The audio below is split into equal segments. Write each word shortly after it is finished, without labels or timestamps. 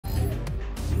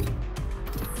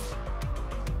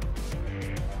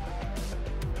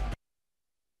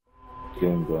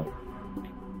inbound.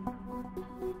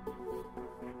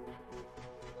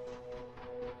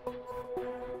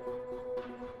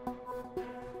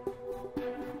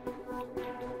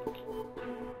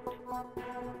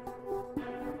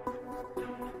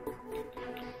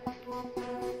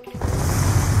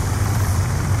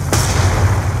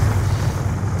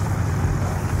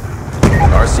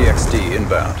 RCXD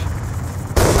inbound.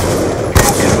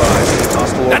 Advised,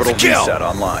 hostile orbital VSAT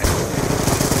online.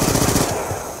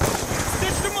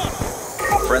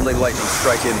 Friendly lightning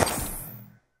strike in.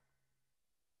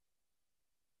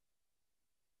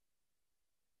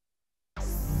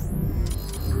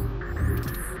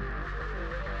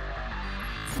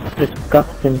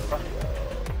 Disgusting.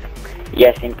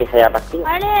 Yes, empieza ya la partida.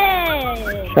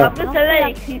 Allez. Après celle-là, elle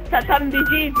écrit sa femme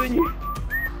DG est venue.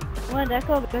 Ouais,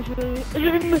 d'accord, bah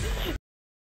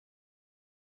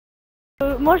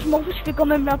moi je m'en fous, je fais quand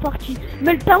même la partie.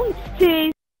 Mais le town,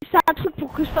 c'est un truc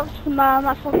pour que je fasse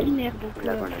ma sanguinaire, donc...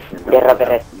 Guerra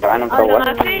terrestre, van un Ah, pro.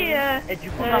 après, Et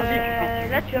du coup, mardi,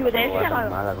 là tu veux DSR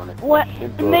alors. Ouais,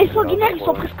 mes sanguinaires ils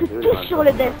sont presque tous sur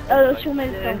le sur mes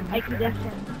avec le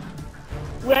DSR.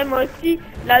 Ouais, moi aussi.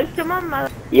 Là justement, ma...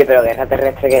 Yo, pero guerra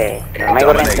terrestre que es. No hay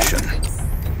corriente. Domination.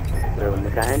 ¿Pero dónde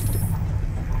está gente?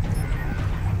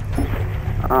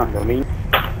 Ah, Domination.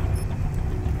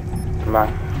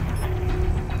 Vale.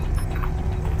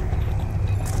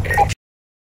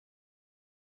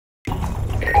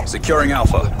 Securing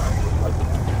Alpha.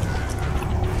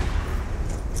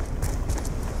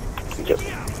 Yo.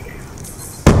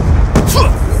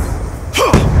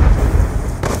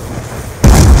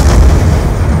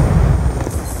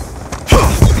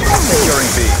 Securing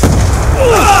B.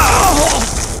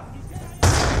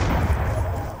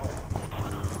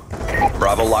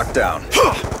 Bravo locked down.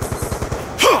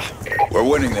 We're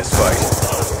winning this fight.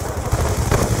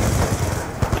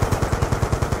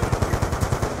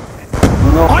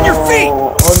 No. On your feet!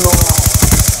 Oh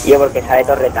no. Yo, porque sabe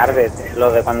todo retarde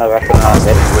lo de cuando vas a una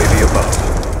Hostile UAV above.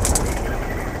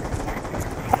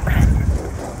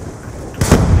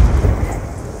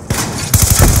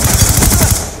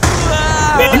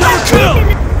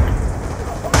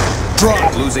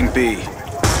 Drop. Losing B.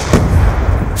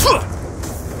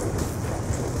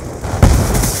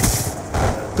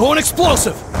 Going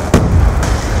explosive.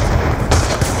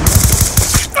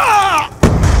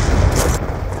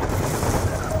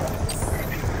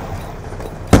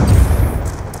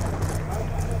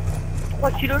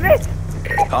 Trois kilomètres.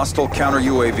 Hostile counter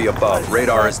UAV above.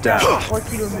 Radar is down. 3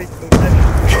 kilomètres.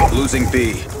 Losing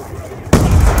B.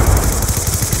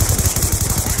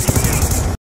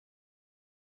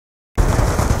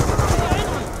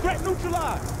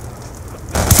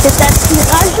 C'est un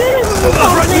tirageux,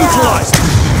 Threat neutralized.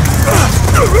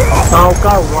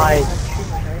 Encore white.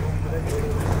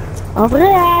 en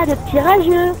vrai, hein, le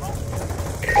tirageux.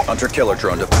 Hunter killer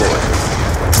drone deployed.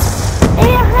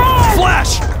 Et arrête.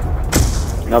 Flash.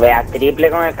 No veas triple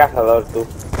con el cazador, tú.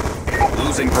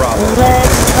 Losing Bravo.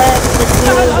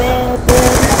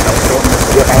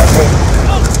 Yo cállate.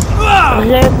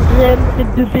 Rem,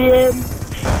 tête de BM.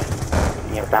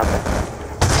 Mierda.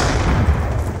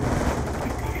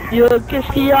 Yo, qu'est-ce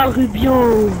qu'il y a,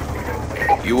 Rubio?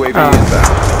 UAV inbound.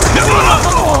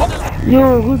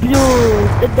 Yo, Rubio,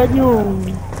 tête d'agneau.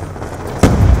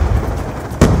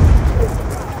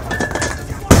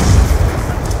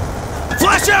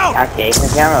 Flash out. Ah, si ahí se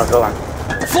llama, lo roban.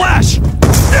 Flash.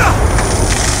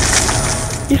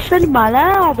 Il fait le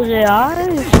malin, Andrea,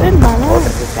 il fait le malin. Otra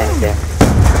asistencia.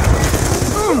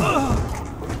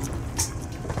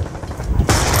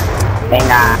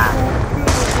 Venga.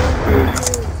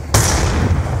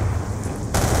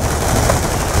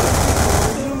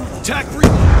 Attack.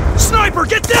 Sniper,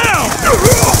 get down.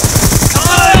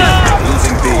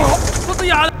 Losing B.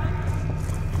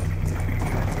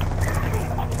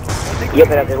 Yo,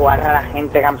 pero que guarda la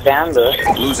gente campeando,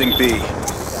 Losing B.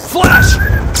 Flash.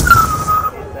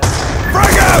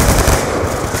 Frag out.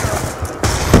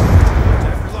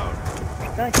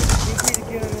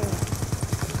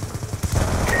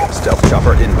 Stealth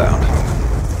chopper inbound.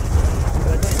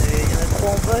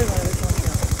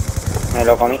 Me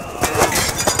lo comí.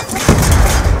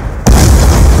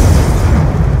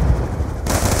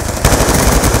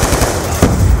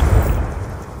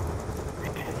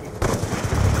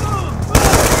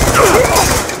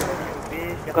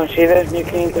 Consideras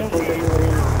 1500 puntos de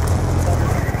moreno.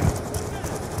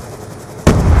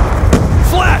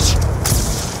 Flash.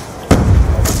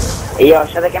 Y yo,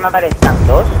 ¿sabes de qué me aparezcan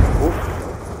dos? Uf.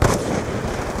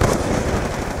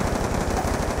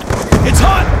 It's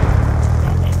hot.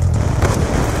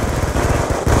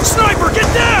 Sniper, get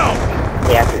down.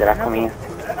 Ya, si te las comí.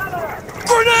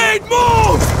 Grenade,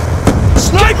 move.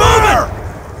 Sniper!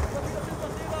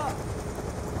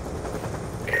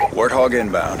 Warthog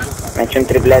inbound. Me he hecho un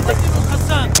triplete.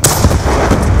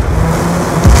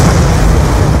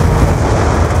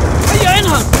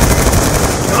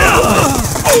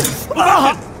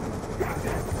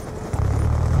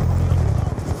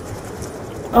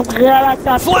 Entrez à la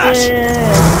table. Flash!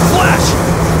 Flash!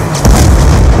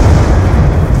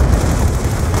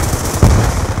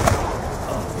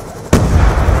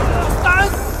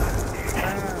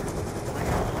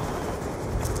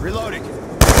 Reloading.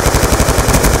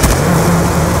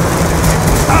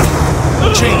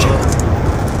 Changing.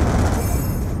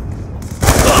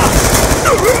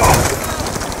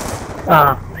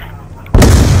 Ah.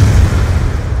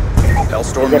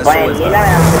 Hellstorm Se pone missile en lila,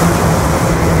 inbound.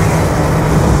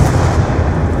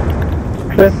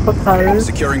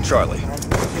 Securing Charlie.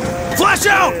 Flash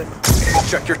out!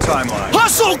 Check your timeline.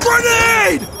 Hustle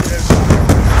grenade!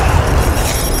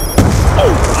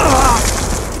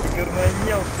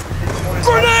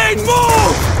 Grenade,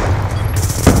 move!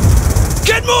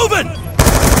 Get moving!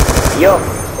 Yo,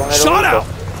 con el Shot único.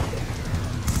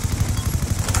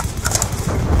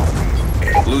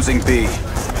 out! Losing B.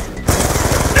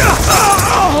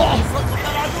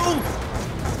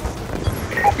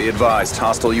 Be advised,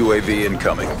 hostile UAV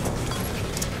incoming.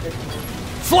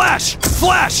 Flash!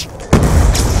 Flash!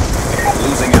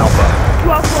 Losing Alpha.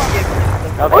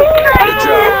 Good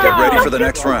job. Get ready for the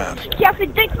next round. Qui a fait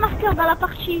 2 marqueurs dans la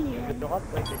partie.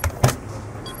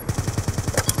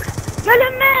 Y'a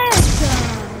le mec.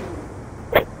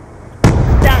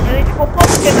 Putain, je comprends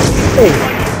que c'est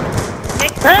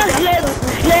Hein, je l'aime.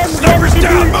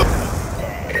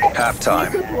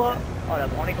 Halftime.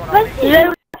 Vas-y,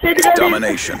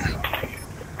 Domination.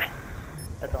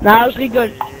 non, je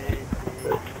rigole.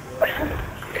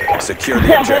 Secure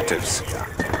the objectives.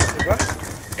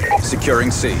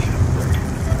 Securing C.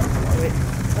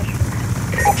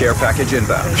 Care package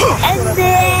inbound.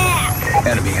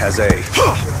 Enemy has A.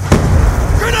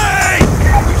 Grenade!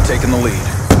 We've taken the lead.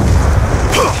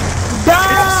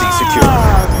 C secure.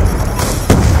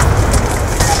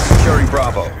 Securing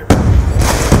Bravo.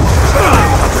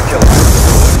 Hunter killer.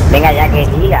 Venga ya que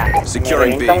liga.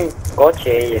 Securing Me revienta un coche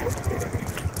ella.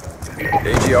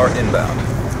 AGR inbound.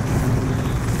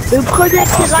 Le premier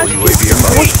tirage. Hostile UAV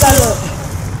above.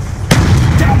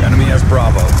 Enemy has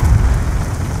Bravo.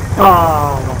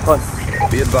 Oh, mejor.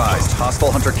 Be advised,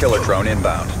 hostile hunter killer drone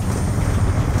inbound.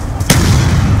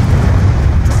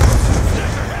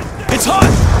 It's hot!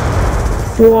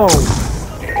 Wow.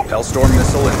 Hellstorm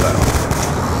missile inbound.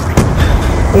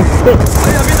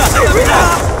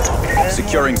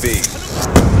 Securing B.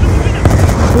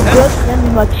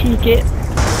 Il m'a checké.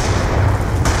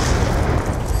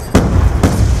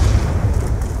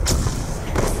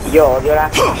 Yo odio la...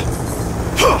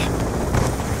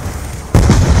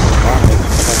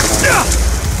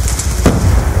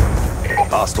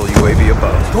 Hostile UAV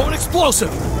above. Going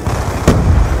explosive!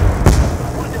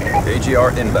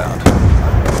 AGR inbound.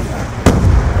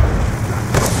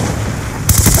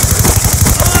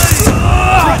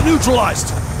 Threat neutralized!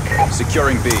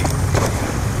 Securing B.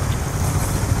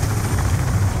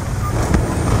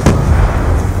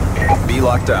 B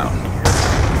locked down.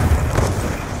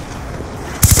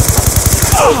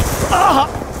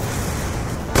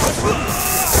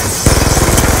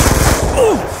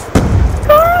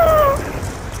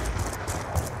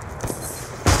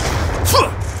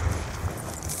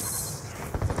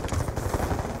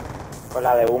 Con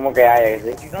la de humo que hay,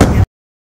 ¿sí?